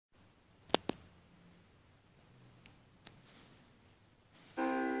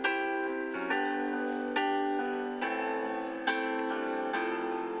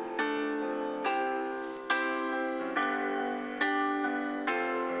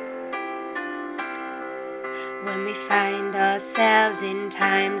When we find ourselves in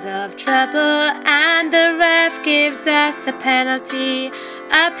times of trouble and the ref gives us a penalty,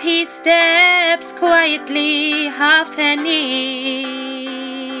 up he steps quietly, Halfpenny.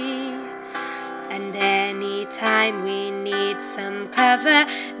 And any time we need some cover,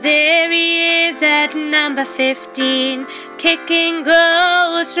 there he is at number 15, kicking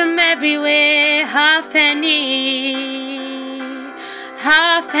goals from everywhere, Halfpenny.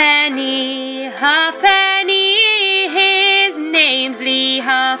 Halfpenny, Halfpenny, his name's Leigh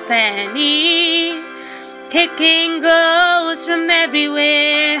Halfpenny, kicking goals from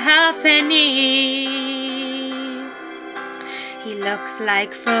everywhere, Halfpenny. He looks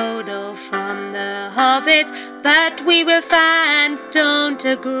like Frodo from the Hobbit, but we will fans don't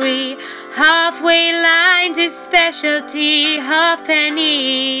agree. Halfway line's his specialty,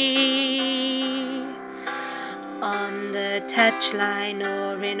 Halfpenny. On the touchline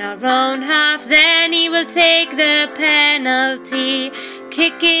or in our own half, then he will take the penalty,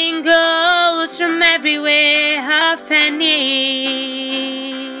 kicking goals from everywhere, Halfpenny.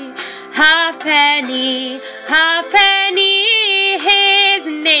 Halfpenny, Halfpenny, his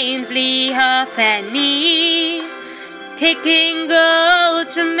name's Leigh Halfpenny, kicking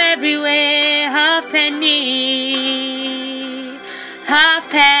goals from everywhere, Halfpenny.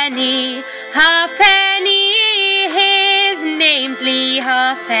 Halfpenny, Halfpenny, his name's Leigh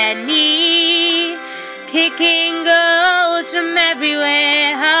Halfpenny, kicking goals from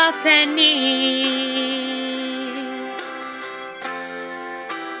everywhere, Halfpenny.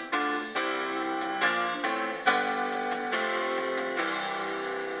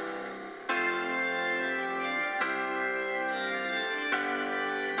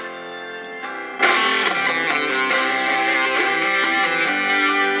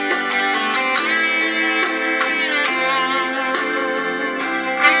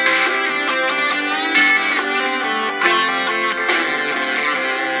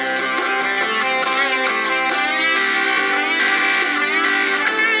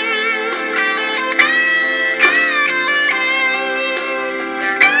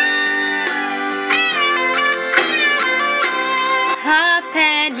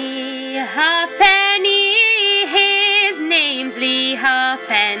 Halfpenny, Halfpenny, his name's Leigh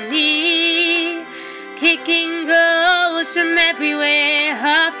Halfpenny, kicking goals from everywhere,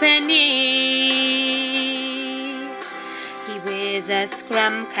 Halfpenny. He wears a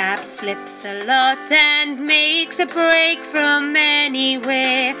scrum cap, slips a lot and makes a break from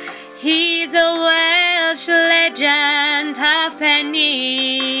anywhere. He's a Welsh legend,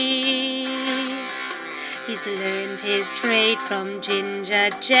 Halfpenny. He's learned his trade from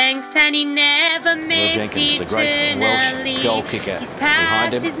Ginger Jenks and he never missed eternally. Goal kicker. He's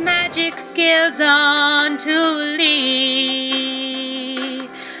passed his magic skills on to Leigh.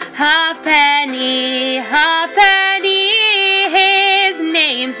 Halfpenny, Halfpenny, his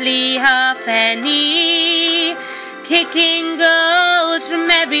name's Leigh Halfpenny, kicking goals from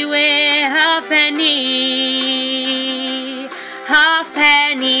everywhere, Halfpenny.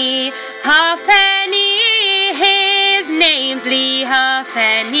 Halfpenny, Halfpenny, his name's Leigh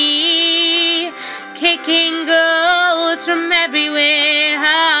Halfpenny, kicking goals from everywhere,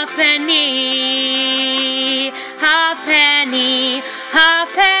 Halfpenny. Halfpenny,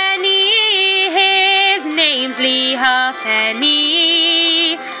 Halfpenny, his name's Leigh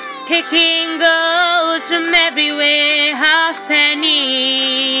Halfpenny, kicking goals from everywhere,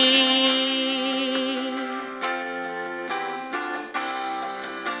 Halfpenny.